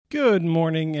Good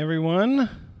morning, everyone.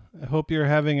 I hope you're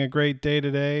having a great day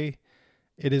today.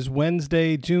 It is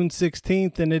Wednesday, June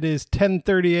 16th, and it is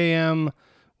 10:30 a.m.,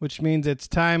 which means it's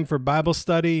time for Bible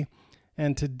study.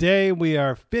 And today we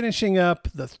are finishing up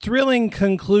the thrilling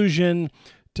conclusion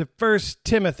to 1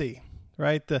 Timothy,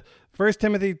 right? The 1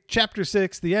 Timothy chapter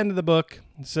 6, the end of the book.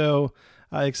 So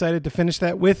excited to finish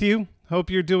that with you. Hope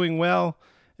you're doing well,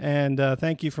 and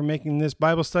thank you for making this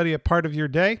Bible study a part of your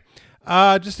day.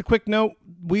 Just a quick note,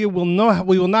 we will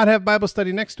not have Bible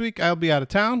study next week. I'll be out of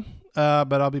town,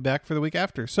 but I'll be back for the week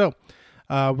after. So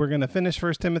we're going to finish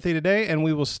 1 Timothy today, and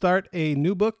we will start a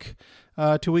new book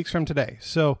 2 weeks from today.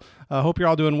 So I hope you're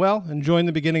all doing well, enjoying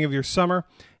the beginning of your summer,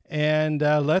 and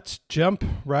let's jump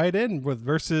right in with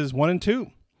verses 1 and 2.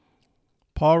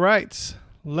 Paul writes,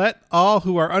 "Let all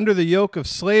who are under the yoke of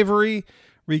slavery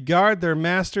regard their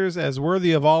masters as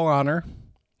worthy of all honor,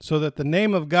 so that the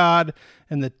name of God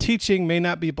and the teaching may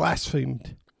not be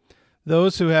blasphemed.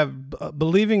 Those who have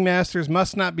believing masters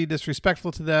must not be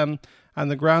disrespectful to them on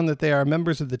the ground that they are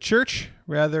members of the church.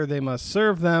 Rather, they must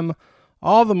serve them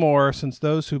all the more, since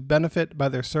those who benefit by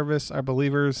their service are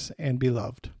believers and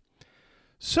beloved."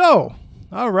 So,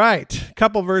 all right, a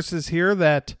couple verses here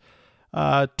that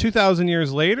 2,000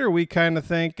 years later, we kind of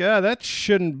think, that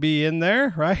shouldn't be in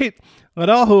there, right? Let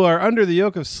all who are under the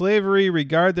yoke of slavery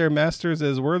regard their masters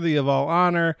as worthy of all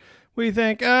honor. We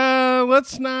think,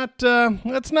 let's not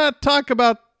talk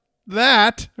about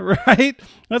that, right?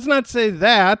 Let's not say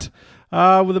that.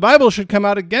 The Bible should come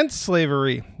out against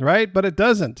slavery, right? But it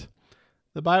doesn't.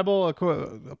 The Bible,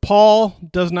 Paul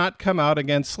does not come out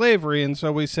against slavery, and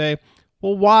so we say,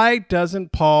 well, why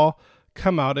doesn't Paul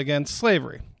come out against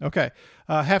slavery? Okay,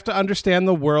 have to understand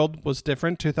the world was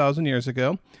different 2,000 years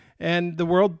ago. And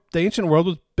the ancient world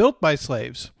was built by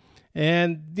slaves.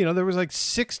 And, there was like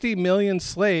 60 million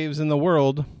slaves in the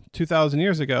world 2,000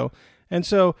 years ago. And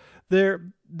so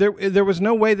there was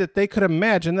no way that they could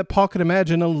imagine, that Paul could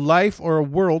imagine a life or a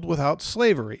world without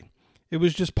slavery. It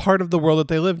was just part of the world that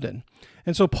they lived in.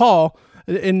 And so Paul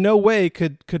in no way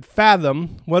could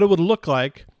fathom what it would look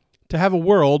like to have a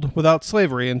world without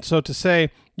slavery. And so to say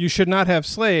you should not have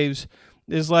slaves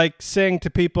is like saying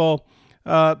to people,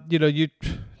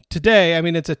 today, I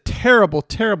mean, it's a terrible,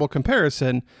 terrible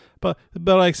comparison, but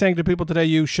like saying to people today,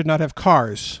 you should not have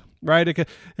cars, right?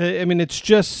 I mean, it's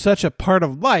just such a part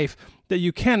of life that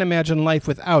you can't imagine life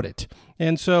without it.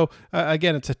 And so,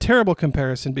 again, it's a terrible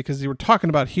comparison because you were talking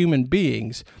about human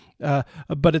beings,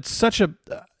 but it's such an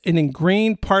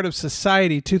ingrained part of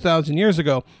society 2,000 years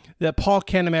ago that Paul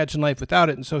can't imagine life without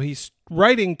it. And so he's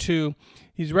writing to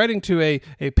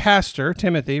a pastor,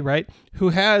 Timothy, right, who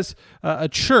has a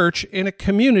church in a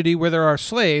community where there are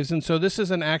slaves. And so this is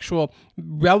an actual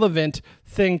relevant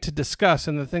thing to discuss.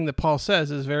 And the thing that Paul says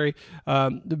is very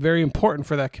important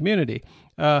for that community.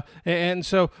 And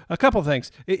so a couple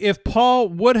things. If Paul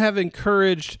would have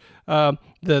encouraged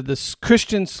the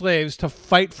Christian slaves to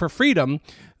fight for freedom,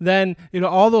 then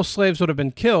all those slaves would have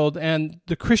been killed, and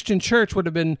the Christian church would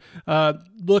have been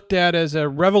looked at as a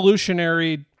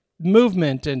revolutionary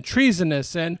movement and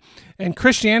treasonous, and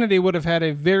Christianity would have had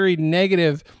a very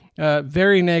negative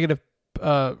reputation,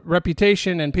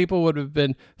 and people would have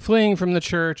been fleeing from the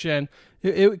church, and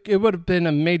it would have been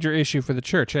a major issue for the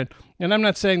church. And I'm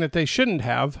not saying that they shouldn't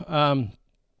have, but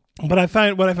what I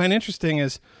find interesting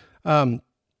is,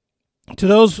 to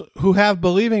those who have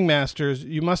believing masters,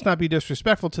 you must not be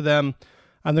disrespectful to them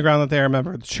on the ground that they are a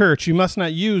member of the church. You must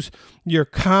not use your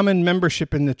common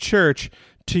membership in the church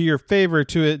to your favor,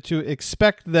 to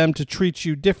expect them to treat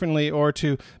you differently or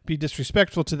to be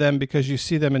disrespectful to them because you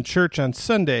see them in church on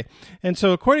Sunday. And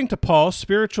so according to Paul,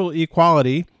 spiritual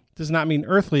equality does not mean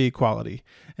earthly equality.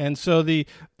 And so the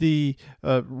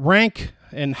rank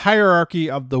and hierarchy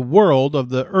of the world, of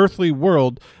the earthly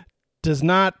world, is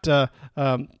not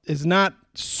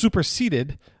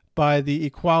superseded by the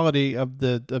equality of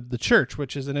the church,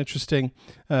 which is an interesting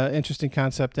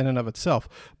concept in and of itself.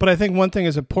 But I think one thing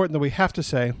is important that we have to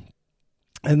say,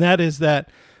 and that is that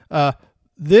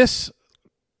this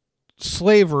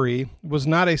slavery was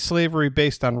not a slavery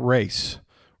based on race,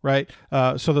 right?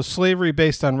 So the slavery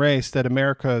based on race that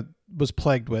America was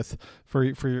plagued with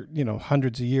for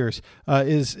hundreds of years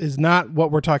is not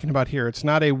what we're talking about here. It's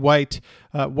not a white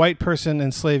person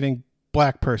enslaving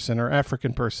black person or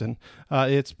African person.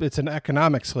 It's an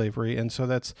economic slavery, and so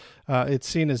that's it's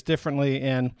seen as differently.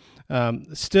 And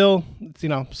still,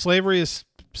 slavery is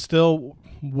still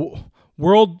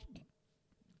world.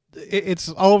 It's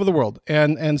all over the world,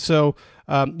 and so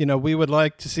we would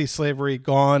like to see slavery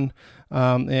gone,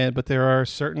 but there are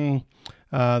certain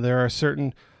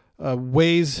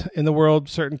ways in the world,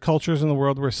 certain cultures in the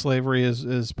world where slavery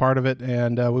is part of it,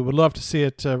 and we would love to see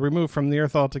it removed from the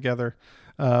earth altogether.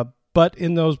 But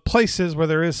in those places where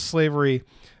there is slavery,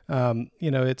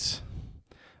 it's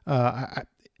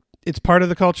part of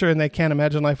the culture, and they can't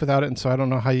imagine life without it, and so I don't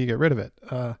know how you get rid of it.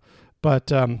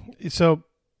 So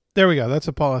there we go. That's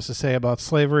what Paul has to say about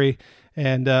slavery,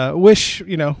 and wish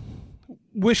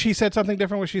he said something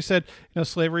different. Wish he said,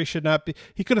 slavery should not be.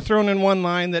 He could have thrown in one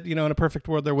line that, in a perfect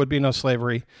world there would be no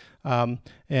slavery, and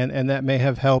that may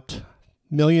have helped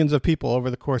millions of people over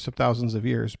the course of thousands of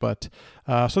years. But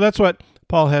so that's what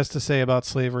Paul has to say about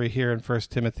slavery here in 1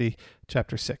 Timothy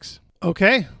chapter 6.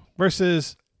 Okay,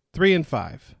 verses 3 and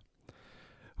 5.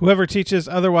 Whoever teaches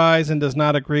otherwise and does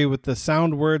not agree with the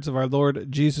sound words of our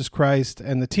Lord Jesus Christ,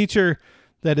 and the teacher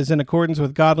that is in accordance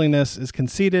with godliness is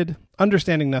conceited,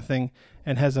 understanding nothing,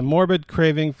 and has a morbid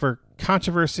craving for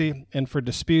controversy and for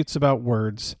disputes about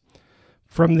words.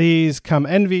 From these come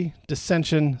envy,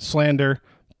 dissension, slander,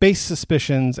 base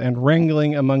suspicions, and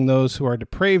wrangling among those who are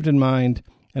depraved in mind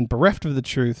and bereft of the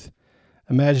truth,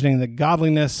 imagining that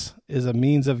godliness is a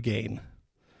means of gain.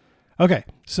 Okay,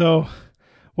 so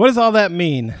what does all that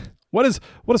mean? What is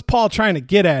Paul trying to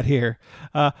get at here?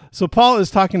 So Paul is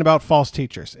talking about false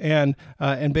teachers and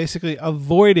basically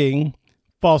avoiding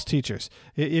false teachers.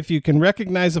 If you can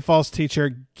recognize a false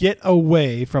teacher, get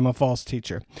away from a false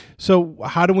teacher. So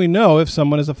how do we know if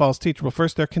someone is a false teacher? Well,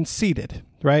 first, they're conceited,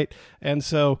 right? And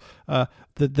so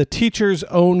the teacher's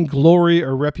own glory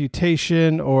or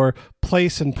reputation or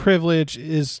place and privilege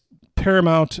is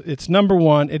paramount. It's number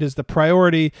one. It is the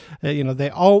priority. They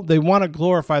want to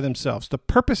glorify themselves. The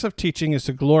purpose of teaching is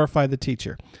to glorify the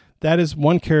teacher. That is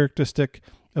one characteristic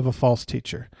of a false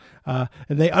teacher. And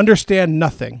they understand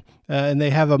nothing. And they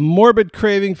have a morbid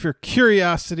craving for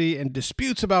curiosity and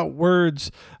disputes about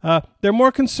words. They're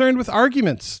more concerned with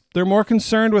arguments. They're more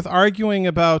concerned with arguing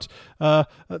about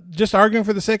just arguing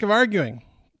for the sake of arguing,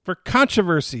 for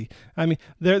controversy. I mean,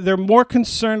 they're more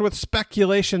concerned with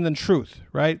speculation than truth,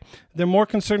 right? They're more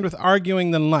concerned with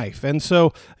arguing than life. And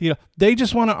so, they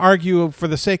just want to argue for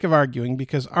the sake of arguing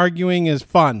because arguing is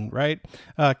fun, right?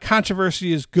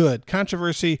 Controversy is good.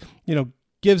 Controversy,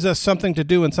 gives us something to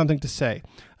do and something to say.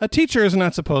 A teacher is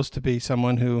not supposed to be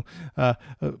someone who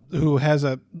has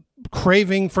a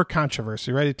craving for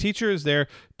controversy, right? A teacher is there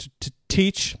to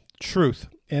teach truth.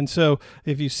 And so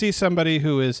if you see somebody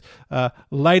who is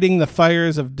lighting the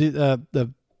fires of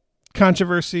the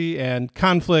controversy and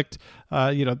conflict,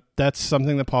 that's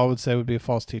something that Paul would say would be a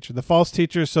false teacher. The false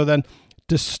teacher then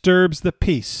disturbs the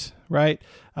peace, right?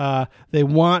 They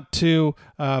want to...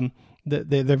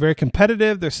 They're very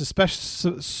competitive. They're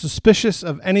suspicious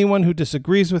of anyone who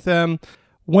disagrees with them.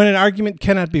 When an argument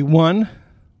cannot be won,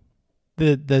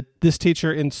 this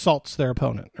teacher insults their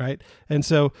opponent, right? And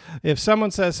so if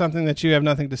someone says something that you have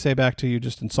nothing to say back to, you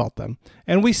just insult them.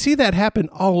 And we see that happen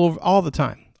all the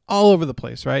time, all over the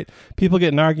place, right? People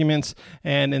get in arguments,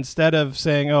 and instead of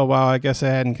saying, "Oh, wow, I guess I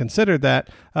hadn't considered that,"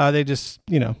 they just,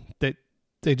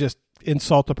 they just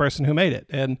insult the person who made it,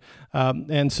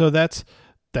 and so that's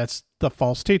the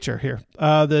false teacher here.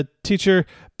 The teacher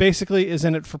basically is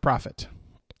in it for profit.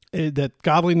 That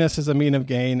godliness is a mean of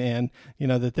gain, and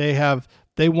that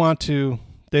they want to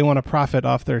profit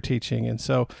off their teaching, and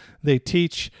so they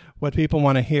teach what people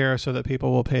want to hear, so that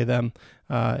people will pay them.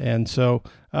 And so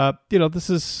this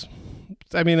is,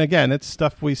 again, it's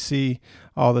stuff we see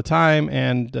all the time,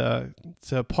 and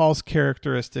so Paul's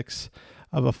characteristics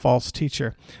of a false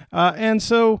teacher. And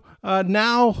so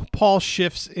now Paul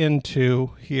shifts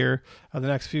into here, the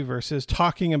next few verses,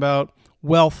 talking about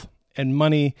wealth and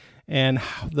money and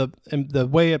the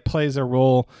way it plays a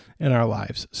role in our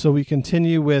lives. So we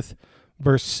continue with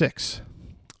verse 6.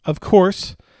 Of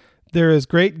course, there is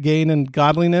great gain in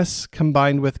godliness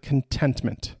combined with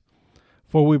contentment.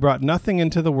 For we brought nothing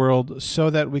into the world so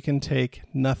that we can take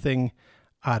nothing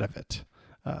out of it.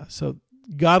 So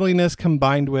godliness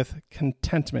combined with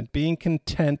contentment, being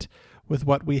content with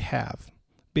what we have,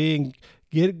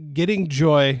 getting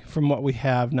joy from what we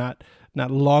have, not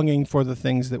longing for the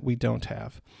things that we don't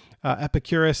have.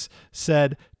 Epicurus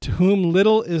said, "To whom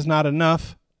little is not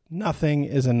enough, nothing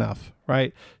is enough."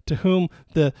 Right? To whom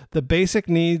the basic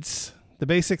needs, the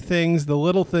basic things, the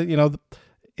little thing,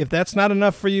 if that's not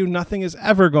enough for you, nothing is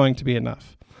ever going to be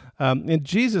enough. And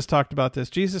Jesus talked about this.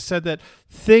 Jesus said that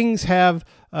things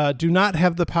do not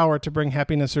have the power to bring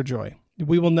happiness or joy.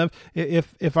 We will never,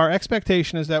 if our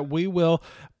expectation is that we will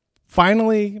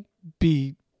finally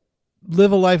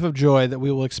live a life of joy, that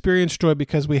we will experience joy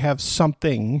because we have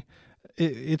something,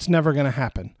 it's never going to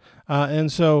happen.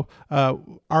 And so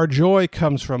our joy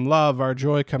comes from love. Our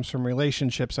joy comes from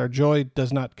relationships. Our joy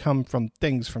does not come from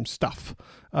things, from stuff.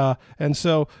 And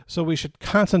so we should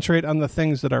concentrate on the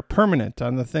things that are permanent,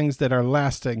 on the things that are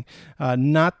lasting,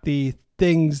 not the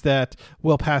things that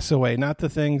will pass away, not the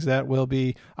things that will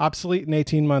be obsolete in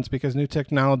 18 months because new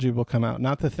technology will come out,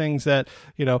 not the things that,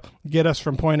 get us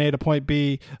from point A to point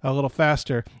B a little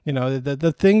faster,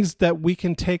 the things that we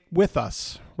can take with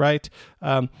us, right?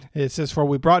 It says, for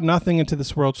we brought nothing into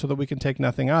this world so that we can take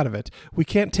nothing out of it. We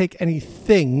can't take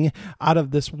anything out of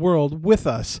this world with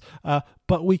us,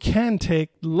 but we can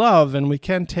take love, and we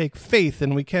can take faith,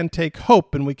 and we can take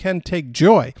hope, and we can take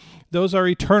joy. Those are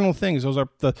eternal things.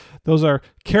 Those are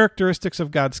characteristics of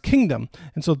God's kingdom,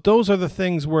 and so those are the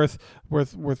things worth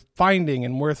finding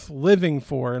and worth living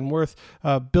for and worth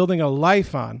building a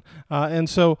life on. And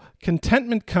so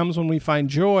contentment comes when we find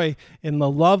joy in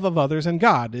the love of others and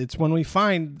God. It's when we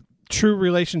find true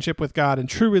relationship with God and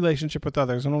true relationship with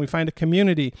others, and when we find a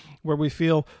community where we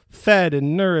feel fed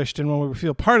and nourished, and when we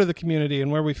feel part of the community, and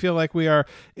where we feel like we are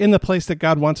in the place that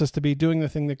God wants us to be, doing the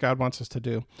thing that God wants us to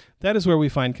do. That is where we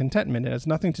find contentment. It has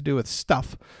nothing to do with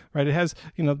stuff, right? It has,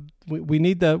 we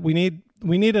need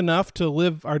enough to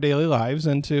live our daily lives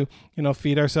and to,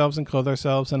 feed ourselves and clothe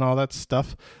ourselves and all that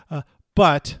stuff.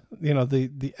 But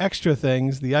the extra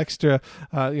things, the extra,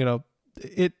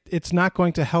 it's not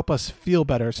going to help us feel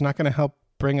better. It's not going to help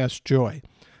bring us joy.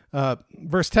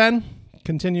 Verse 10,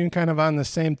 continuing kind of on the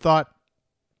same thought.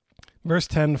 Verse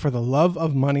 10, for the love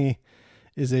of money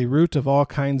is a root of all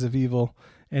kinds of evil,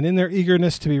 and in their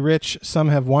eagerness to be rich, some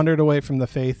have wandered away from the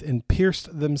faith and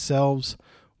pierced themselves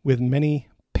with many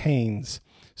pains.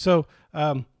 So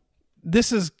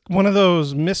this is one of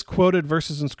those misquoted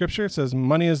verses in Scripture. It says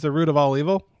money is the root of all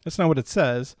evil. That's not what it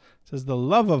says. It says the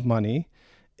love of money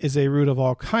is a root of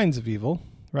all kinds of evil,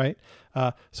 right?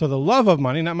 So the love of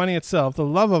money, not money itself, the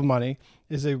love of money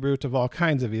is a root of all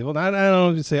kinds of evil. Now, I don't know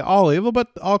if you say all evil, but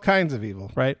all kinds of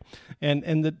evil, right?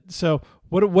 So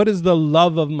what is the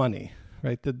love of money,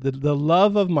 right? The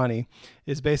love of money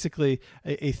is basically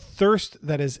a thirst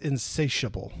that is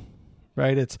insatiable,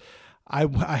 right? It's I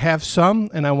have some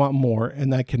and I want more,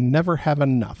 and I can never have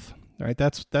enough. Right,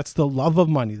 that's the love of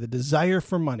money, the desire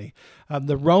for money.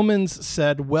 The Romans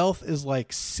said wealth is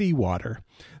like seawater.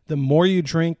 The more you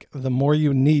drink, the more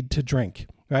you need to drink.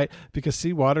 Right, because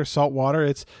seawater, salt water,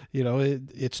 it's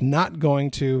it's not going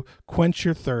to quench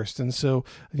your thirst. And so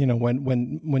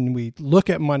when we look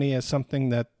at money as something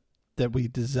that we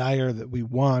desire, that we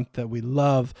want, that we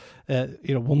love,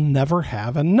 we'll never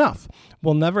have enough.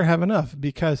 We'll never have enough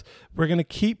because we're going to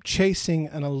keep chasing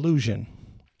an illusion.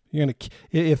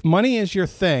 If money is your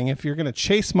thing, if you're going to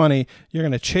chase money, you're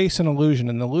going to chase an illusion.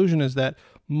 And the illusion is that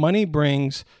money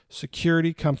brings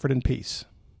security, comfort, and peace.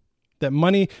 That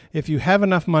money, if you have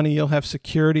enough money, you'll have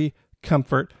security,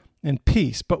 comfort, and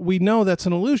peace. But we know that's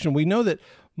an illusion. We know that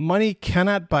money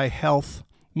cannot buy health.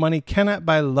 Money cannot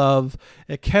buy love.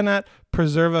 It cannot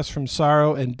preserve us from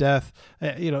sorrow and death.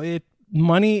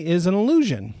 Money is an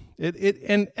illusion.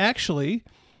 And actually,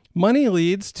 money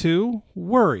leads to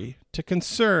worry, to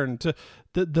concern, to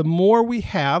the more we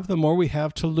have, the more we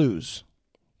have to lose.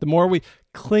 The more we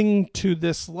cling to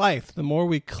this life, the more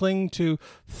we cling to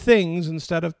things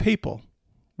instead of people,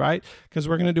 right? Because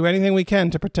we're going to do anything we can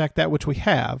to protect that which we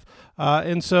have.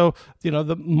 And so,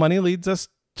 the money leads us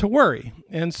to worry.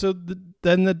 And so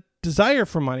then the desire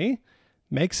for money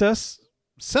makes us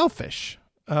selfish.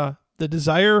 The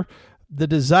desire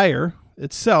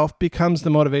itself becomes the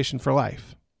motivation for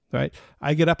life, right?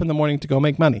 I get up in the morning to go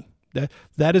make money.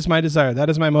 That is my desire. That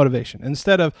is my motivation.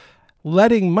 Instead of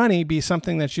letting money be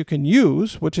something that you can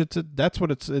use, which that's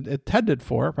what it's intended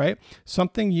for, right?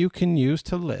 Something you can use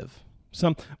to live.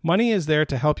 Money is there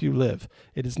to help you live.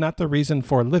 It is not the reason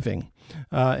for living.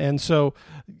 And so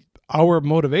our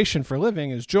motivation for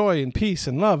living is joy and peace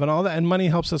and love and all that, and money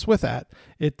helps us with that.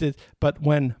 But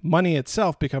when money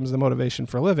itself becomes the motivation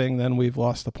for living, then we've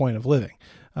lost the point of living.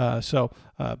 So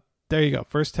there you go.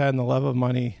 Verse 10, the love of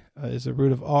money is the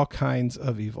root of all kinds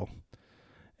of evil.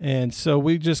 And so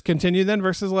we just continue then,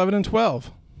 verses 11 and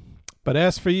 12. But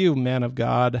as for you, man of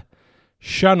God,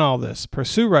 shun all this.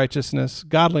 Pursue righteousness,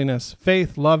 godliness,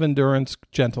 faith, love, endurance,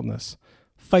 gentleness.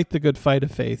 Fight the good fight of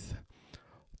faith.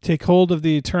 Take hold of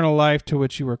the eternal life to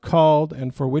which you were called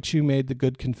and for which you made the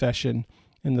good confession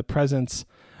in the presence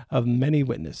of many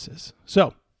witnesses.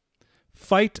 So,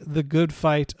 fight the good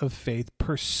fight of faith.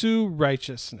 Pursue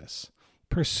righteousness.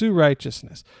 Pursue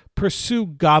righteousness. Pursue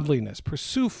godliness.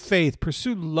 Pursue faith.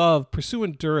 Pursue love. Pursue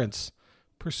endurance.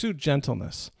 Pursue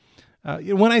gentleness.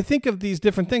 When I think of these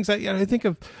different things, I think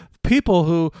of people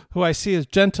who I see as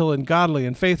gentle and godly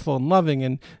and faithful and loving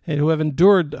and who have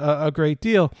endured a great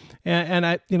deal.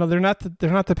 And they're not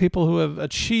the people who have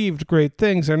achieved great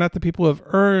things. They're not the people who have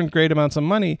earned great amounts of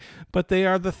money, but they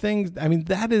are the things. I mean,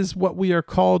 that is what we are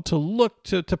called to look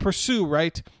to pursue,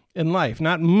 right? In life,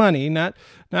 not money, not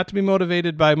to be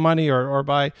motivated by money or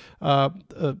by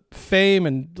fame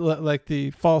and like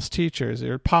the false teachers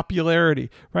or popularity,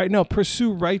 right? No,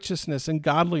 pursue righteousness and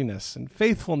godliness and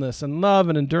faithfulness and love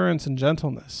and endurance and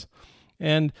gentleness,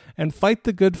 and fight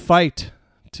the good fight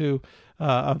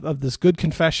of this good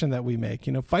confession that we make.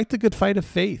 Fight the good fight of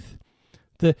faith.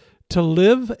 To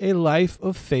live a life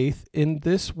of faith in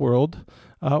this world,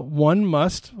 one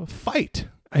must fight.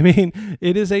 I mean,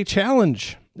 it is a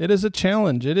challenge. It is a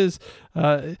challenge. It is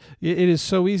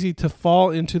so easy to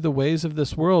fall into the ways of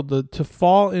this world, to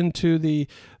fall into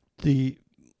the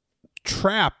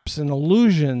traps and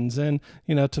illusions, and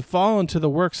to fall into the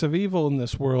works of evil in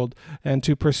this world, and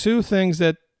to pursue things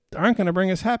that aren't going to bring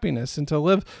us happiness, and to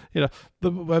live.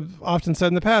 I've often said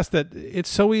in the past that it's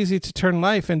so easy to turn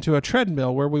life into a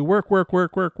treadmill where we work,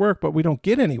 but we don't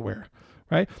get anywhere.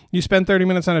 Right? You spend 30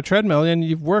 minutes on a treadmill and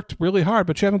you've worked really hard,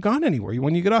 but you haven't gone anywhere.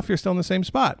 When you get off, you're still in the same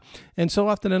spot. And so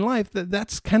often in life,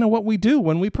 that's kind of what we do.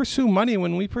 When we pursue money,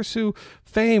 when we pursue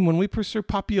fame, when we pursue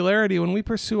popularity, when we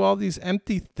pursue all these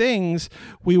empty things,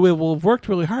 we will have worked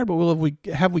really hard,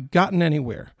 but have we gotten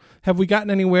anywhere? Have we gotten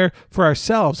anywhere for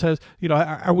ourselves?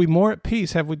 Are we more at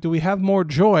peace? Do we have more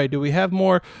joy? Do we have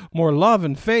more love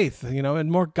and faith?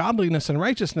 And more godliness and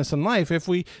righteousness in life? If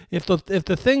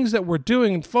the things that we're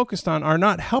doing and focused on are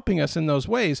not helping us in those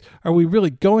ways, are we really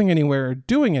going anywhere or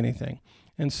doing anything?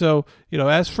 And so,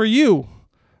 as for you,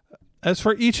 as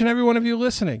for each and every one of you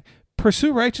listening,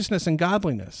 pursue righteousness and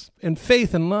godliness and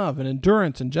faith and love and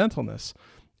endurance and gentleness.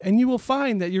 And you will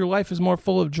find that your life is more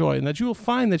full of joy, and that you will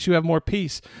find that you have more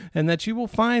peace, and that you will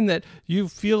find that you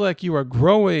feel like you are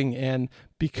growing and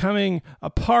becoming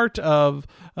a part of,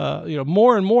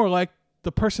 more and more like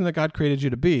the person that God created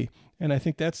you to be. And I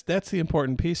think that's the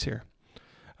important piece here.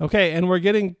 Okay, and we're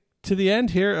getting to the end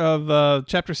here of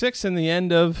chapter 6 and the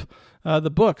end of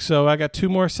the book. So I got 2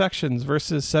 more sections,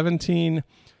 verses 17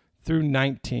 through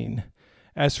 19.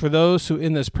 As for those who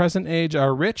in this present age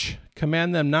are rich,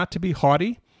 command them not to be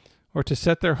haughty, or to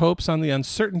set their hopes on the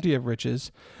uncertainty of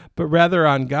riches, but rather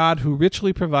on God, who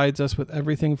richly provides us with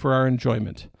everything for our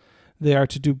enjoyment. They are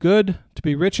to do good, to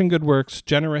be rich in good works,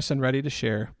 generous and ready to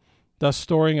share, thus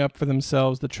storing up for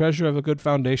themselves the treasure of a good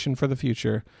foundation for the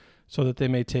future, so that they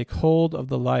may take hold of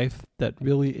the life that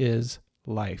really is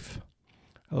life.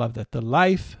 I love that. The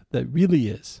life that really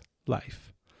is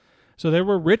life. So there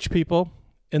were rich people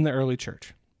in the early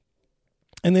church,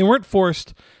 and they weren't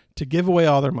forced to give away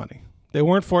all their money. They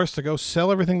weren't forced to go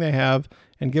sell everything they have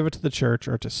and give it to the church,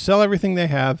 or to sell everything they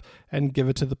have and give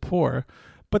it to the poor.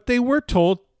 But they were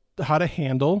told how to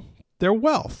handle their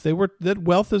wealth. That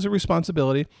wealth is a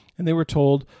responsibility, and they were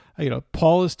told,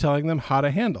 Paul is telling them how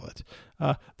to handle it.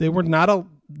 They were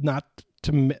not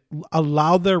to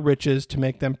allow their riches to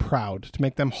make them proud, to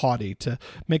make them haughty, to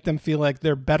make them feel like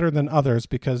they're better than others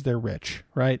because they're rich,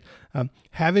 right?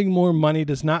 Having more money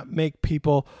does not make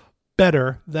people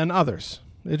better than others.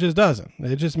 It just doesn't.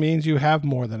 It just means you have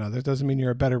more than others. It doesn't mean you're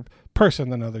a better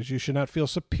person than others. You should not feel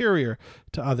superior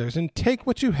to others. And take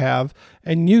what you have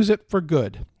and use it for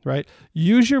good, right?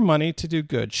 Use your money to do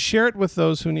good. Share it with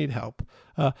those who need help.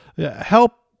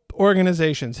 Help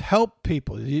organizations. Help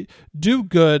people. Do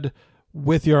good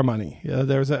with your money.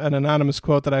 There's an anonymous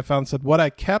quote that I found said, "What I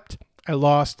kept, I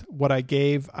lost. What I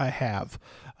gave, I have."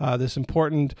 This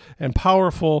important and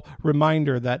powerful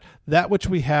reminder that which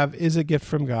we have is a gift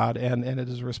from God, and it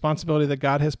is a responsibility that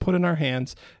God has put in our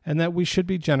hands, and that we should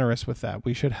be generous with that.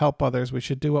 We should help others. We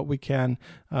should do what we can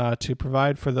to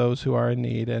provide for those who are in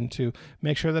need, and to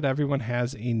make sure that everyone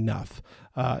has enough.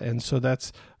 And so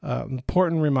that's an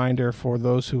important reminder for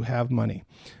those who have money.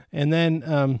 And then,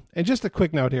 and just a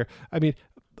quick note here. I mean,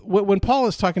 when Paul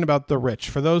is talking about the rich,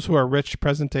 for those who are rich,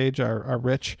 present age are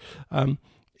rich,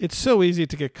 it's so easy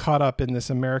to get caught up in this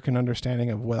American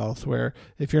understanding of wealth, where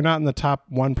if you're not in the top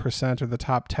 1% or the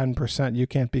top 10%, you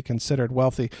can't be considered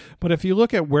wealthy. But if you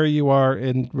look at where you are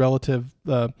in relative,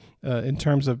 in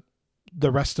terms of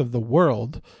the rest of the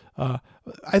world,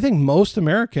 I think most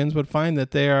Americans would find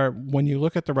that they are, when you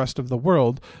look at the rest of the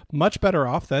world, much better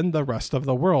off than the rest of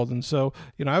the world. And so,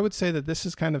 I would say that this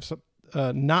is kind of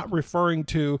not referring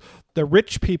to the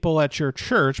rich people at your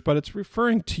church, but it's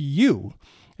referring to you.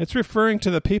 It's referring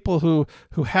to the people who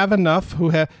have enough,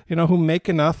 who make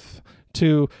enough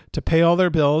to pay all their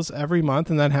bills every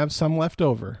month and then have some left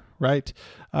over, right?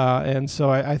 And so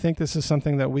I think this is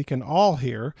something that we can all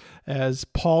hear as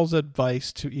Paul's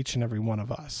advice to each and every one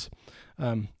of us.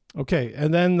 Okay,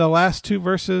 and then the last two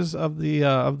verses of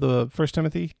the 1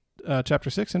 Timothy chapter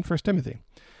 6 and 1 Timothy.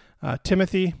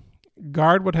 Timothy,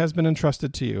 guard what has been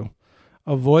entrusted to you.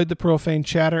 Avoid the profane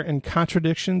chatter and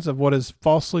contradictions of what is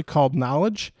falsely called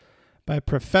knowledge. By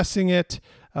professing it,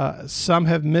 some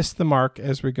have missed the mark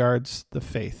as regards the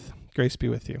faith. Grace be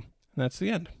with you. And that's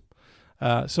the end.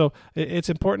 So it's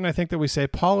important, I think, that we say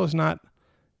Paul is not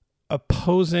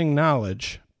opposing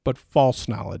knowledge, but false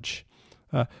knowledge.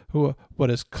 What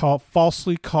is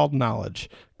falsely called knowledge,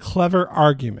 clever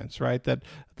arguments, right?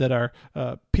 That are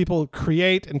people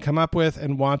create and come up with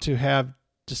and want to have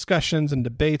discussions and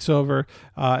debates over,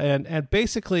 and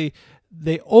basically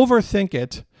they overthink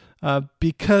it.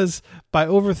 Because by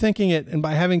overthinking it and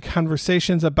by having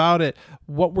conversations about it,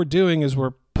 what we're doing is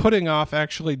we're putting off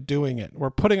actually doing it. We're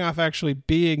putting off actually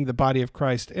being the body of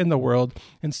Christ in the world.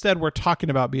 Instead, we're talking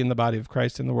about being the body of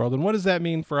Christ in the world. And what does that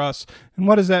mean for us? And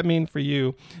what does that mean for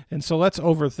you? And so let's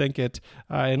overthink it,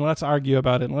 and let's argue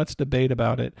about it, and let's debate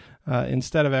about it,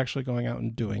 instead of actually going out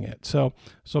and doing it. So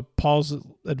Paul's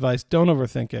advice, don't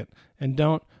overthink it, and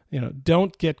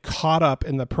don't get caught up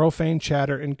in the profane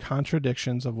chatter and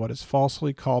contradictions of what is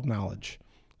falsely called knowledge.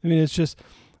 I mean, it's just,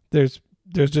 there's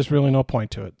just really no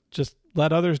point to it. Just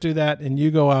let others do that, and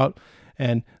you go out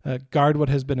and guard what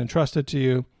has been entrusted to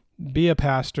you. Be a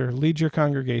pastor, lead your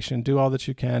congregation, do all that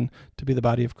you can to be the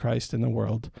body of Christ in the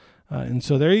world. And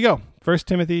so there you go. 1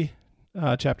 Timothy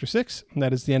chapter 6, and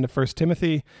that is the end of 1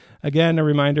 Timothy. Again, a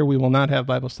reminder, we will not have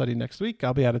Bible study next week.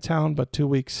 I'll be out of town, but 2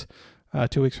 weeks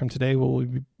from today,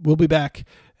 we'll be back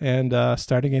and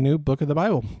starting a new book of the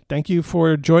Bible. Thank you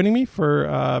for joining me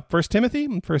for 1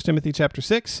 Timothy chapter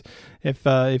 6.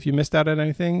 If you missed out on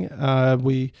anything,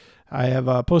 I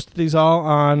have posted these all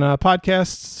on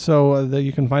podcasts, so that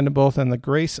you can find them both on the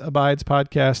Grace Abides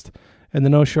podcast and the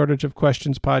No Shortage of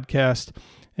Questions podcast.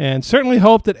 And certainly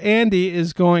hope that Andy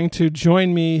is going to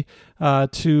join me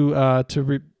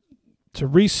to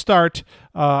restart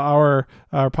our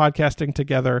podcasting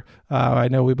together. I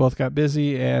know we both got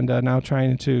busy, and now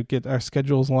trying to get our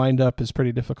schedules lined up is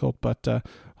pretty difficult, but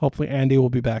hopefully Andy will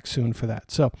be back soon for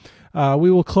that. So we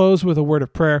will close with a word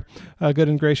of prayer. Good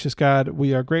and gracious God,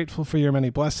 we are grateful for your many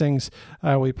blessings.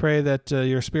 We pray that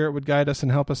your Spirit would guide us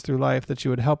and help us through life, that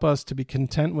you would help us to be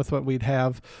content with what we'd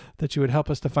have, that you would help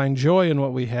us to find joy in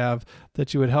what we have,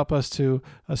 that you would help us to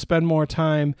spend more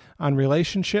time on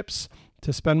relationships,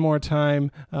 to spend more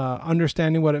time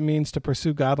understanding what it means to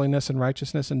pursue godliness and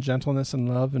righteousness and gentleness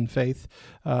and love and faith,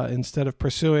 instead of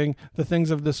pursuing the things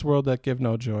of this world that give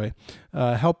no joy.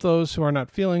 Help those who are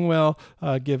not feeling well,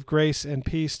 give grace and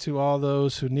peace to all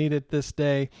those who need it this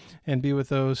day, and be with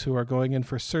those who are going in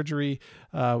for surgery.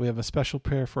 We have a special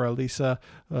prayer for Elisa,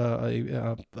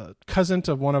 a cousin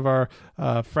of one of our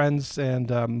friends,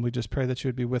 and we just pray that you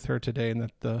would be with her today,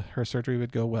 and that her surgery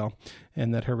would go well,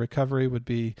 and that her recovery would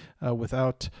be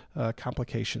without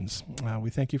complications. We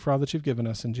thank you for all that you've given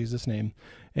us. In Jesus' name,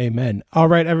 amen. All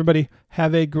right, everybody,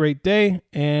 have a great day,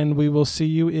 and we will see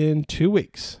you in 2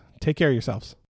 weeks. Take care of yourselves.